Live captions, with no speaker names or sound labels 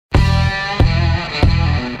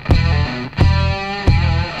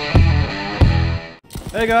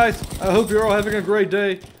Hey guys, I hope you're all having a great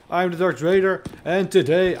day. I'm the Dark Raider and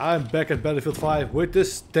today I'm back at Battlefield 5 with the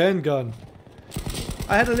Sten gun.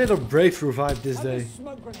 I had a little breakthrough vibe this day.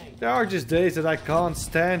 There are just days that I can't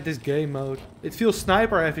stand this game mode. It feels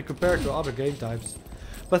sniper heavy compared to other game types.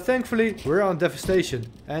 But thankfully we're on Devastation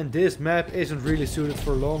and this map isn't really suited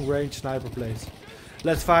for long range sniper plays.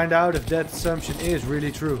 Let's find out if that assumption is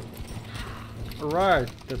really true. Alright,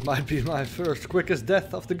 that might be my first quickest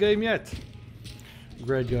death of the game yet.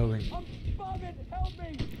 Great going.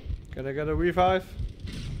 Can I get a revive?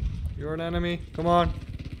 You're an enemy. Come on.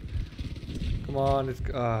 Come on. It's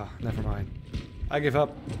never mind. I give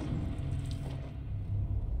up.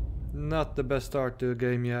 Not the best start to a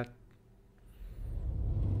game yet.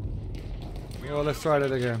 Well, let's try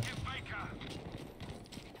that again.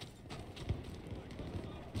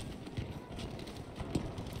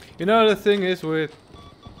 You know, the thing is with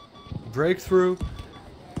breakthrough,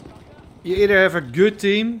 you either have a good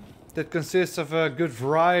team that consists of a good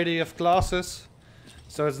variety of classes,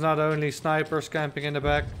 so it's not only snipers camping in the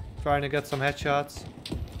back trying to get some headshots.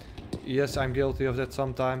 Yes, I'm guilty of that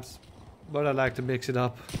sometimes, but I like to mix it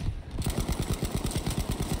up.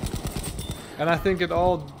 And I think it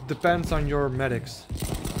all depends on your medics.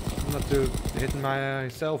 Not to hit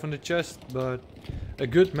myself in the chest, but a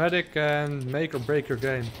good medic can make or break your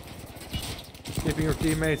game. Keeping your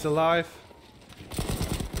teammates alive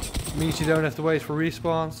means you don't have to wait for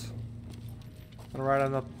respawns. Alright,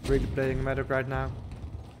 I'm not really playing a medic right now.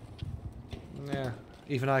 Yeah,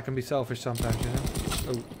 even I can be selfish sometimes, you know.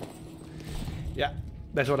 Oh. Yeah,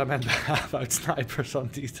 that's what I meant about snipers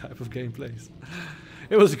on these type of gameplays.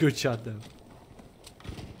 It was a good shot though.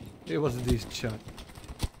 It was a decent shot.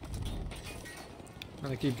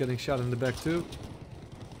 And I keep getting shot in the back too.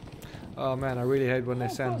 Oh man, I really hate when they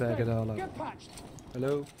sandbag it all up.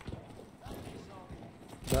 Hello?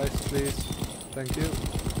 Dice, please. Thank you.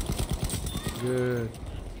 Good.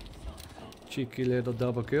 Cheeky little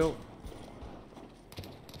double kill.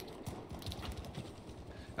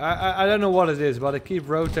 I don't know what it is, but I keep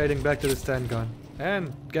rotating back to the Sten gun.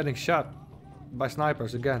 And getting shot by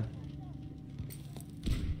snipers again.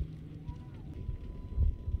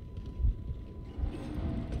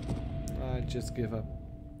 I just give up.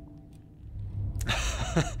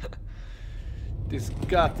 There's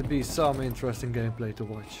got to be some interesting gameplay to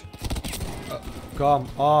watch. Come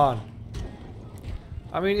on.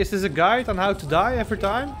 I mean, is this a guide on how to die every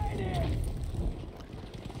time?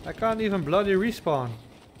 I can't even bloody respawn.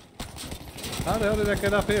 How the hell did I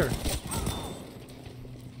get up here?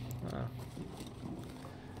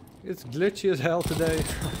 It's glitchy as hell today.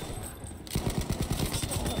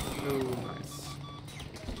 Oh, nice.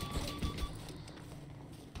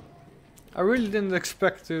 I really didn't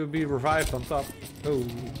expect to be revived on top. Oh.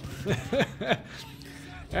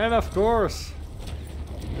 And of course,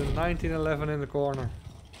 the 1911 in the corner.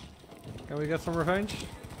 Can we get some revenge?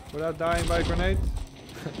 Without dying by a grenade?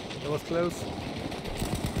 That was close.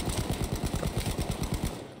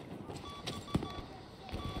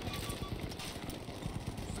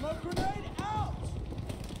 Smoke grenade out!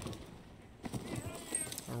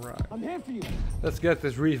 Alright. I'm here for you. Let's get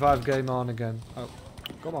this revive game on again. Oh,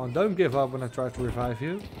 come on, don't give up when I try to revive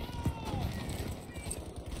you.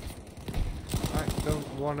 I don't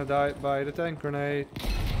want to die by the tank grenade.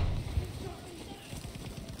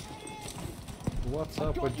 What's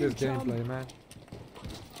up with this gameplay, man?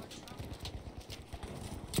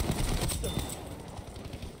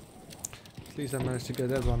 At least I managed to get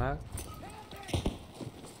that one out.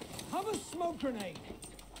 Have a smoke grenade.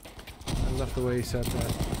 I love the way he said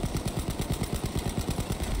that.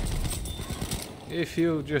 If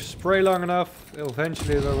you just spray long enough,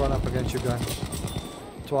 eventually they'll run up against your gun.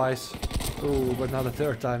 Twice. Ooh, but not a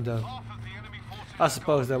third time though. I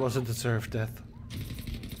suppose that was a deserved death.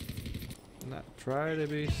 Now, try to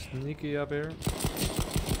be sneaky up here.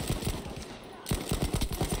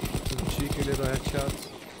 Some cheeky little headshots.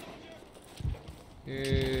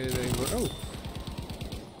 Yeah, they were. Oh!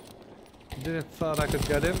 Didn't thought I could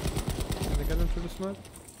get him. Can I get him through the smoke?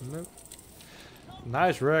 Nope.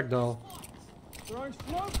 Nice ragdoll.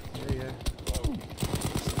 Yeah.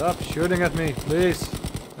 Stop shooting at me, please.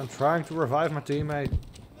 I'm trying to revive my teammate.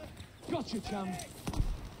 Got you, chum.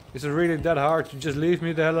 Is it really that hard to just leave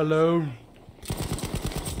me the hell alone?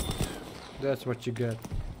 That's what you get.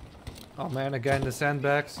 Oh man, again the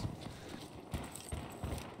sandbags.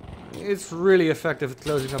 It's really effective at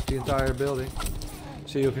closing up the entire building.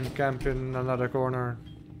 So you can camp in another corner.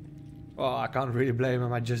 Well, I can't really blame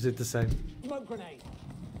him, I just did the same. Smoke grenade.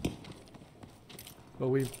 But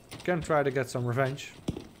we can try to get some revenge.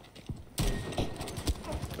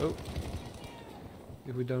 Oh.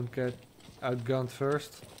 If we don't get outgunned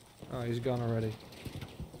first. Oh, he's gone already.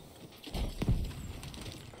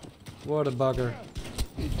 What a bugger.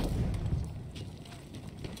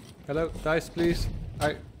 Hello, dice please.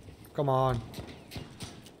 Come on.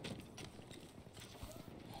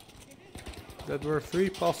 That were 3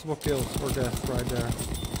 possible kills or deaths right there.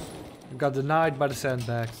 Got denied by the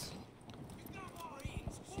sandbags.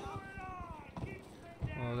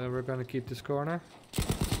 Well, then we're gonna keep this corner.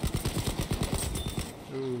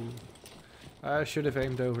 Ooh. I should have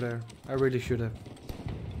aimed over there. I really should have.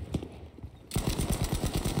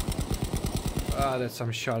 Ah, that's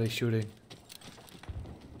some shoddy shooting.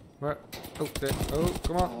 Where? Oh, there. Oh,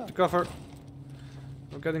 come on, to cover.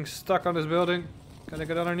 I'm getting stuck on this building. Can I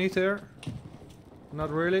get underneath here?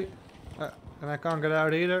 Not really. And I can't get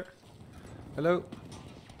out either. Hello?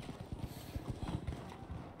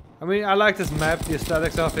 I mean, I like this map, the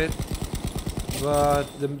aesthetics of it. But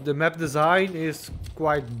the map design is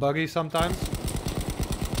quite buggy sometimes.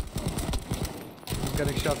 I'm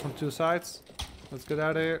getting shot from 2 sides. Let's get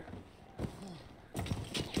out of here.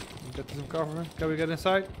 Get some cover. Can we get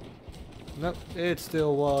inside? Nope, it's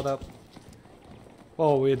still walled up.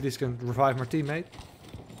 Oh, we at least can revive my teammate.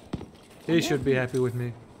 He should be happy with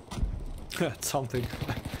me. That's something.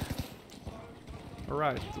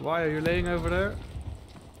 Alright, why are you laying over there?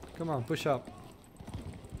 Come on, push up.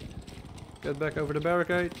 Get back over the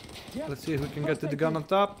barricade. Let's see if we can get to the gun on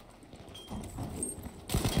top.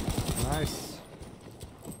 Nice.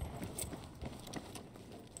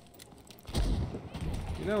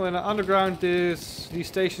 You know, in the underground, these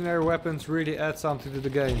stationary weapons really add something to the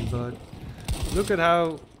game, but look at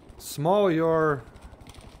how small your...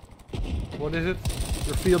 what is it?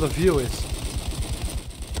 Your field of view is.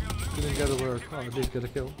 Didn't get a word. Oh, at least get a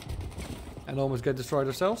kill. And almost get destroyed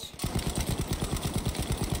ourselves.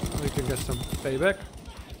 We can get some payback.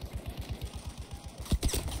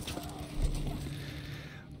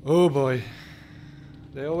 Oh boy.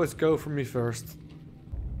 They always go for me first.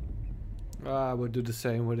 I would do the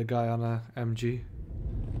same with a guy on a MG.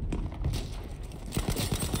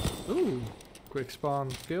 Ooh. Quick spawn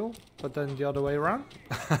kill. But then the other way around.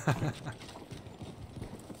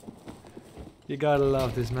 You gotta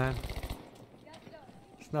love this, man.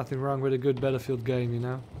 There's nothing wrong with a good Battlefield game, you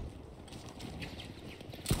know.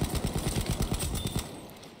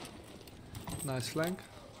 Nice flank.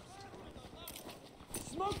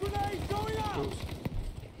 Smoke grenade going out. Ooh.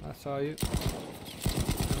 I saw you.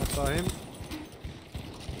 And I saw him.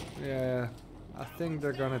 Yeah, I think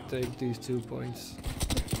they're gonna take these 2 points.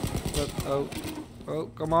 But oh,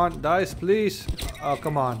 come on, dice, please. Oh,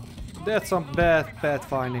 come on. That's some bad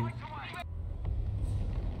finding.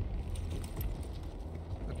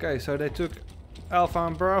 Okay, so they took Alpha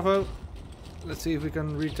and Bravo. Let's see if we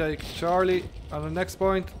can retake Charlie on the next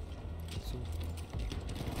point. So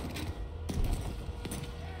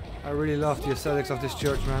I really love the aesthetics of this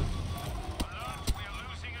church, man.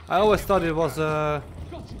 I always thought it was a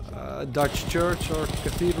Dutch church or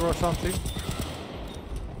cathedral or something.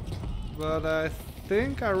 But I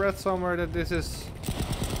think I read somewhere that this is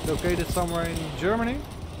located somewhere in Germany.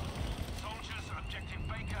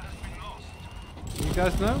 You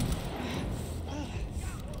guys know?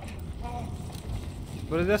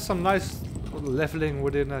 But it has some nice leveling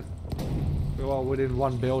within a, well, within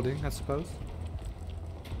one building, I suppose.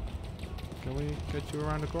 Can we get you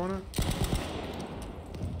around the corner?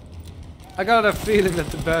 I got a feeling that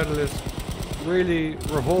the battle is really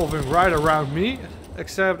revolving right around me,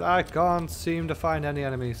 except I can't seem to find any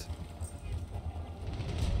enemies.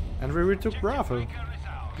 And we retook Bravo.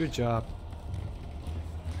 Good job.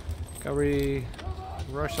 Can we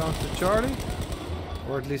rush on to Charlie?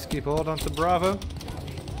 Or at least keep hold on to Bravo?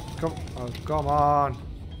 Come on.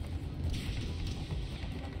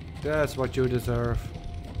 That's what you deserve.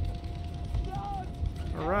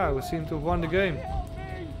 Alright, we seem to have won the game.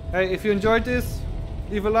 Hey, if you enjoyed this,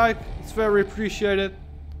 leave a like, it's very appreciated.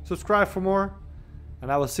 Subscribe for more,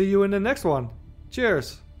 and I will see you in the next one.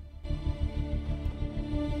 Cheers!